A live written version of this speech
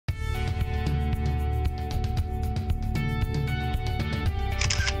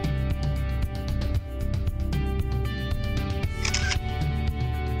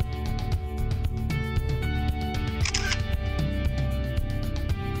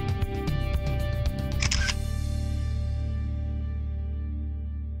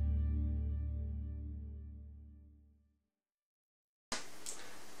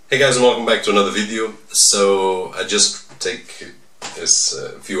Hey guys, and welcome back to another video. So I just take this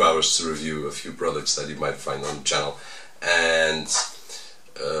few hours to review a few products that you might find on the channel, and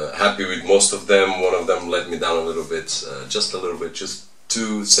happy with most of them. One of them let me down a little bit, just a little bit, just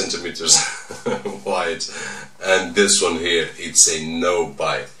 2 centimeters wide, and this one here, it's a no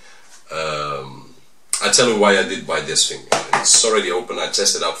buy. I tell you why I did buy this thing. It's already open. I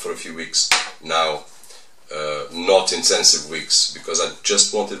tested it out for a few weeks now. Not intensive weeks, because I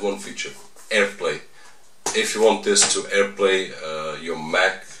just wanted one feature: Airplay. If you want this to Airplay your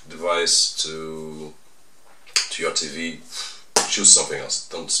Mac device to your TV, choose something else.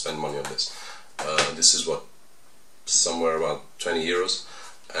 Don't spend money on this. This is what, somewhere about 20 euros,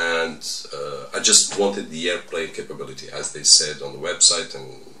 and I just wanted the Airplay capability, as they said on the website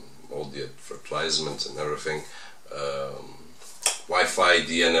and all the advertisements and everything. Wi-Fi,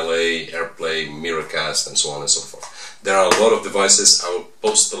 DNLA, Airplay, Miracast, and so on and so forth. There are a lot of devices. I will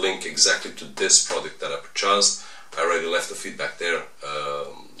post the link exactly to this product that I purchased. I already left the feedback there.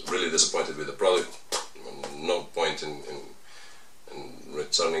 Really disappointed with the product. No point in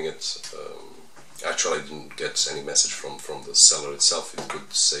returning it. Actually, I didn't get any message from the seller itself. It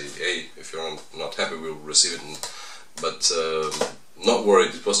could say, hey, if you're not happy, we'll receive it. But not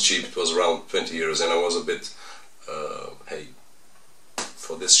worried. It was cheap. It was around 20 euros, and I was a bit, hey,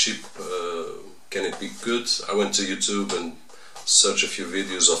 for this cheap, can it be good? I went to YouTube and searched a few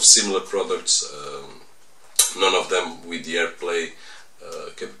videos of similar products, none of them with the Airplay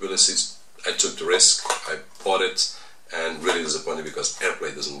capabilities. I took the risk, I bought it, and really disappointed because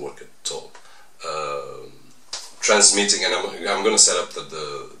Airplay doesn't work at all. Transmitting, and I'm going to set up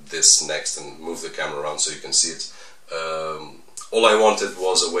this next and move the camera around so you can see it. All I wanted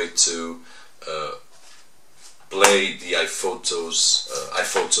was a way to play the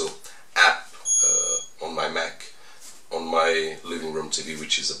iPhoto app on my Mac, on my living room TV,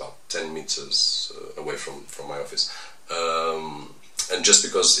 which is about 10 meters away from my office. And just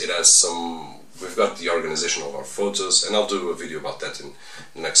because it has we've got the organization of our photos, and I'll do a video about that in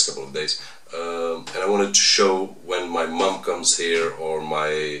the next couple of days. And I wanted to show when my mom comes here, or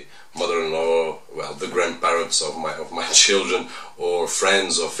my mother-in-law, well, the grandparents of my children, or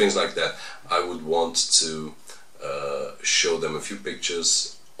friends, or things like that, I would want to show them a few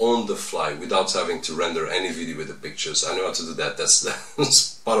pictures on the fly without having to render any video with the pictures. I know how to do that.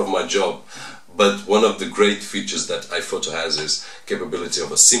 That's part of my job. But one of the great features that iPhoto has is capability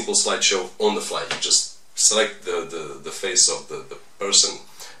of a simple slideshow on the fly. You just select the face of the person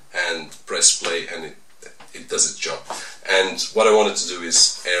and press play, and it does its job. And what I wanted to do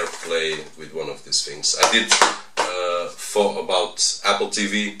is Airplay with one of these things. I did thought about Apple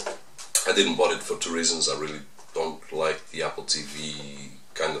TV. I didn't bought it for 2 reasons. I really don't like the Apple TV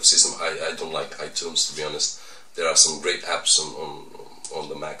kind of system. I don't like iTunes, to be honest. There are some great apps on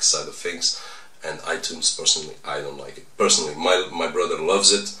the Mac side of things, and iTunes, personally, I don't like it. Personally, my brother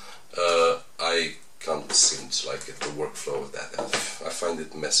loves it. I can't seem to like it, the workflow of that. I find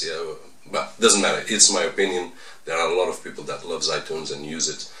it messy, but doesn't matter. It's my opinion. There are a lot of people that loves iTunes and use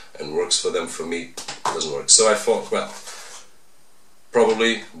it and works for them. For me, it doesn't work. So I thought, well,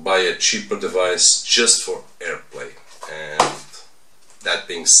 probably buy a cheaper device just for Airplay. And that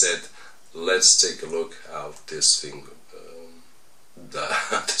being said, let's take a look how this thing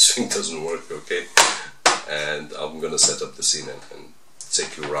this thing doesn't work, okay? And I'm gonna set up the scene and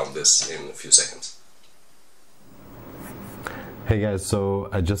take you around this in a few seconds. Hey guys, so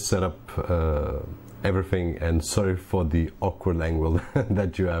I just set up everything, and sorry for the awkward angle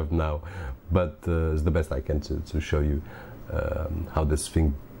that you have now, but it's the best I can to show you how this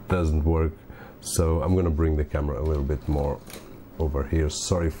thing doesn't work. So I'm gonna bring the camera a little bit more over here.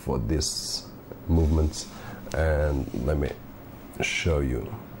 Sorry for this movement, and let me show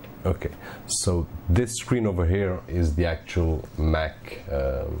you. Okay, so this screen over here is the actual Mac.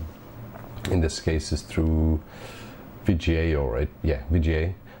 In this case, is through VGA, or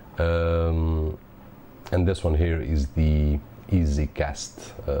VGA, and this one here is the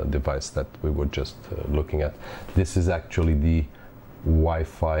EzCast device that we were just looking at. This is actually the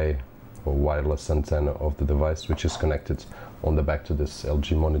Wi-Fi or wireless antenna of the device, which is connected on the back to this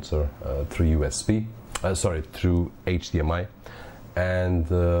LG monitor through USB, through HDMI. And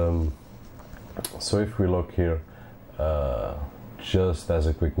so if we look here, just as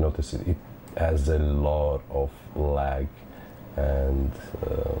a quick notice, it has a lot of lag, and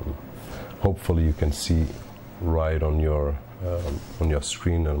hopefully you can see right on your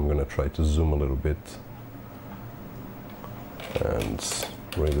screen. And I'm gonna try to zoom a little bit, and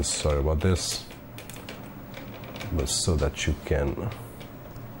really sorry about this, but so that you can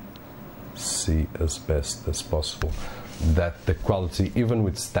see as best as possible. that the quality, even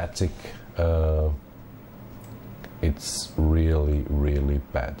with static, it's really, really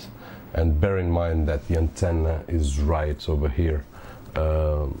bad. And bear in mind that the antenna is right over here.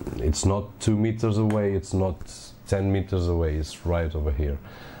 It's not 2 meters away, it's not 10 meters away, it's right over here.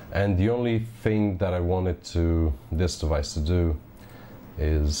 And the only thing that I wanted this device to do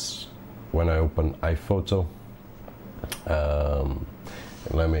is when I open iPhoto,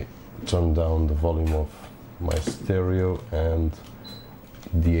 let me turn down the volume of my stereo and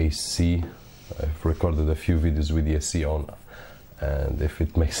the AC. I've recorded a few videos with the AC on, and if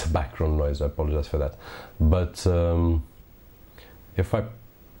it makes a background noise, I apologize for that. But if I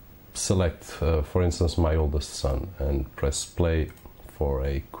select, for instance, my oldest son and press play for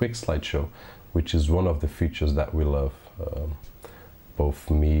a quick slideshow, which is one of the features that we love, both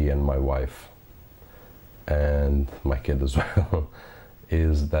me and my wife and my kid as well,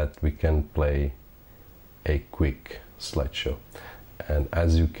 is that we can play a quick slideshow. And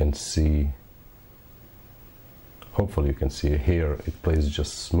as you can see, hopefully you can see here, it plays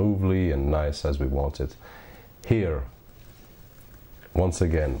just smoothly and nice as we want it. Here, once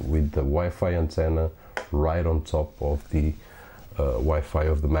again, with the Wi-Fi antenna right on top of the Wi-Fi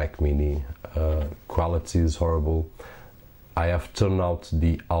of the Mac Mini, quality is horrible. I have turned out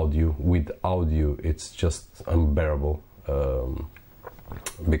the audio. With audio, it's just unbearable,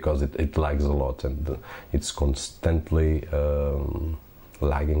 because it lags a lot, and it's constantly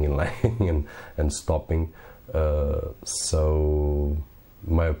lagging and lagging and stopping. So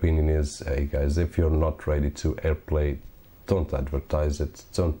my opinion is, hey guys, if you're not ready to AirPlay, don't advertise it.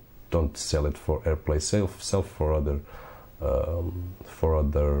 Don't sell it for AirPlay. Sell for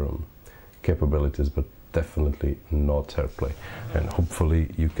other capabilities, but definitely not AirPlay. And hopefully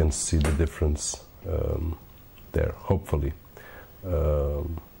you can see the difference there. Hopefully,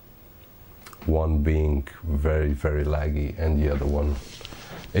 one being very, very laggy, and the other one,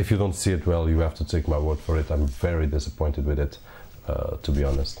 if you don't see it well, you have to take my word for it. I'm very disappointed with it, to be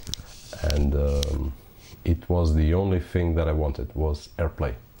honest. And it was the only thing that I wanted, was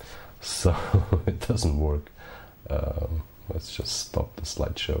AirPlay. So it doesn't work. Let's just stop the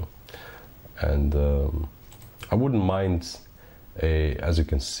slideshow. And I wouldn't mind as you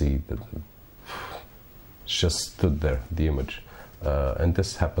can see, that it's just stood there, the image. And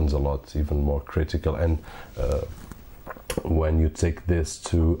this happens a lot, even more critical. And when you take this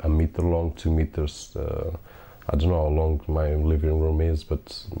to 1 meter long, 2 meters, I don't know how long my living room is,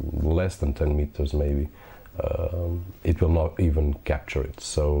 but less than 10 meters maybe, it will not even capture it.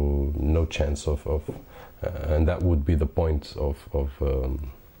 So no chance of and that would be the point of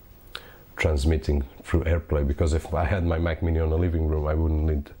transmitting through AirPlay, because if I had my Mac Mini on a living room, I wouldn't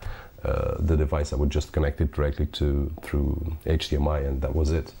need the device. I would just connect it directly through HDMI, and that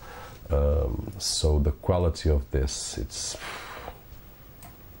was it. So the quality of this, it's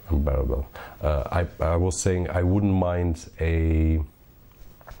unbearable. I was saying I wouldn't mind a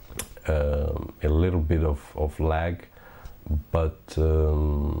little bit of lag, but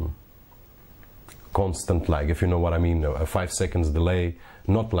constant lag, if you know what I mean. A 5 seconds delay,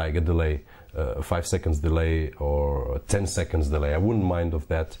 not lag, a delay, 5 seconds delay or 10 seconds delay. I wouldn't mind of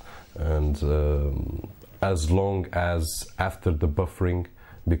that, and as long as after the buffering,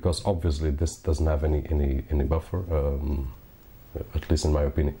 because obviously this doesn't have any buffer, at least in my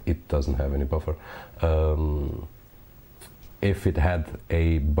opinion it doesn't have any buffer. If it had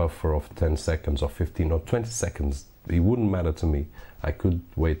a buffer of 10 seconds or 15 or 20 seconds, it wouldn't matter to me. I could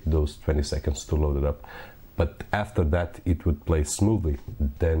wait those 20 seconds to load it up, but after that it would play smoothly,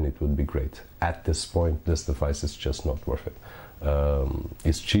 then it would be great. At this point, this device is just not worth it.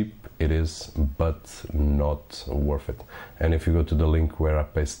 It's cheap, it is, but not worth it. And if you go to the link where I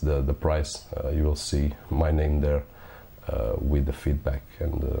paste the price, you will see my name there with the feedback,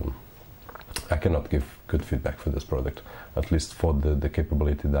 and I cannot give good feedback for this product, at least for the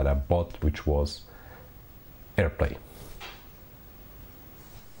capability that I bought, which was AirPlay.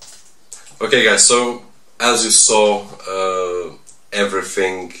 Okay guys, so as you saw,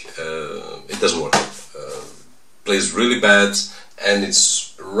 everything, it doesn't work. Plays really bad, and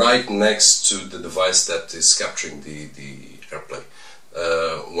it's right next to the device that is capturing the AirPlay.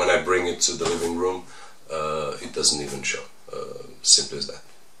 When I bring it to the living room, it doesn't even show. Simple as that.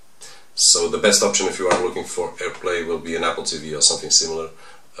 So the best option if you are looking for AirPlay will be an Apple TV or something similar,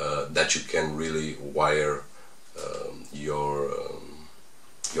 that you can really wire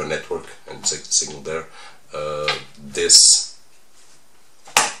your network and take the signal there. This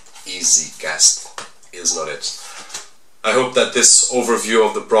EzCast is not it. I hope that this overview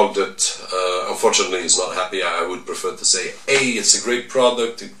of the product, unfortunately, is not happy. I would prefer to say, hey, it's a great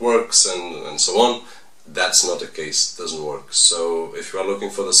product, it works, and so on. that's not the case, doesn't work. So if you are looking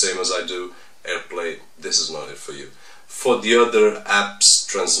for the same as I do, Airplay, this is not it for you. For the other apps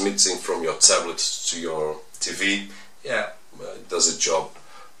transmitting from your tablet to your TV, yeah, it does its job.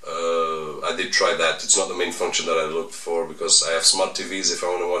 I did try that. It's not the main function that I looked for, because I have smart TVs. If I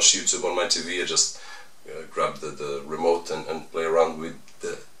want to watch YouTube on my TV, I just grab the remote and play around with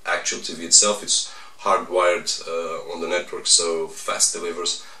the actual TV itself. It's hardwired on the network, so fast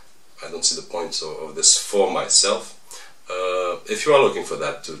delivers. I don't see the point of this for myself. If you are looking for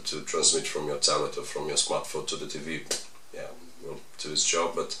that to transmit from your tablet or from your smartphone to the TV, yeah, will do its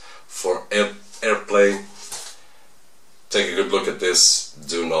job. But for Airplay, take a good look at this.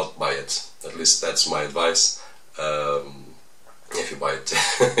 Do not buy it. At least that's my advice. If you buy it,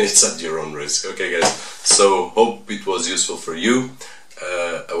 it's at your own risk. Okay, guys. So hope it was useful for you.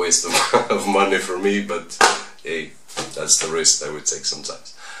 A waste of money for me, but hey, that's the risk I would take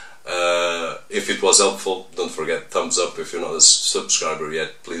sometimes. If it was helpful, don't forget thumbs up. If you're not a subscriber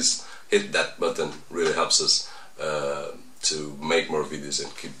yet, please hit that button. Really helps us to make more videos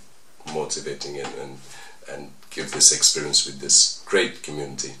and keep motivating and give this experience with this great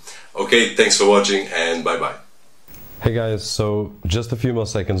community. Okay, thanks for watching, and bye bye. Hey guys, so just a few more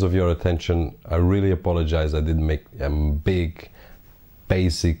seconds of your attention. I really apologize. I did make a big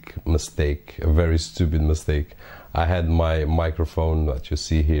basic mistake, a very stupid mistake. I had my microphone that you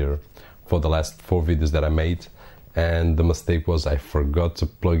see here for the last 4 videos that I made, and the mistake was I forgot to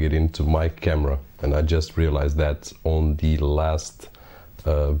plug it into my camera, and I just realized that on the last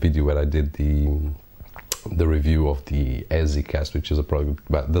video where I did the review of the ezCast, which is a product,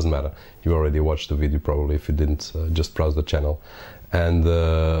 but it doesn't matter, you already watched the video probably. If you didn't, just browse the channel. And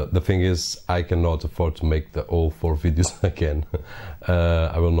the thing is, I cannot afford to make the all 4 videos again.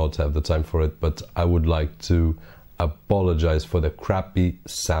 I will not have the time for it, but I would like to apologize for the crappy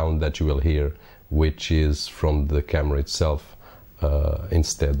sound that you will hear, which is from the camera itself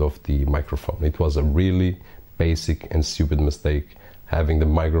instead of the microphone. It was a really basic and stupid mistake, having the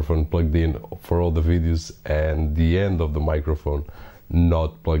microphone plugged in for all the videos and the end of the microphone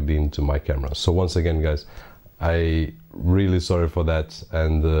not plugged into my camera. So once again, guys, I really sorry for that,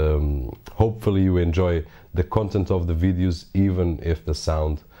 and hopefully you enjoy the content of the videos, even if the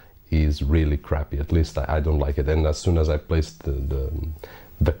sound is really crappy. At least I don't like it. And as soon as I placed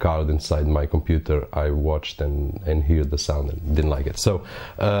the card inside my computer, I watched and heard the sound and didn't like it. So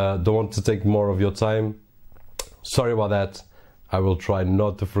don't want to take more of your time. Sorry about that. I will try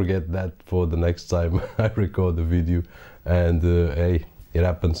not to forget that for the next time I record the video. And hey, it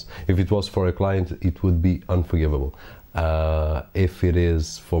happens. If it was for a client, it would be unforgivable. If it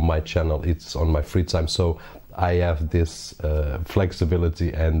is for my channel, it's on my free time. So I have this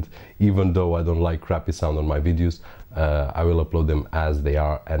flexibility, and even though I don't like crappy sound on my videos, I will upload them as they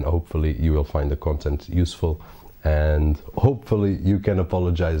are, and hopefully you will find the content useful, and hopefully you can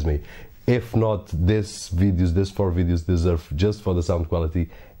apologize me. If not, these 4 videos deserve, just for the sound quality,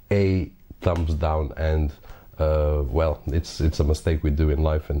 a thumbs down. And well, it's a mistake we do in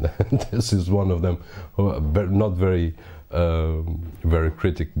life, and this is one of them. Not very very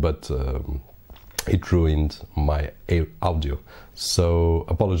critic, but it ruined my audio. So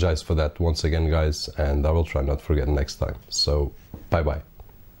apologize for that once again, guys, and I will try not to forget next time. So bye bye.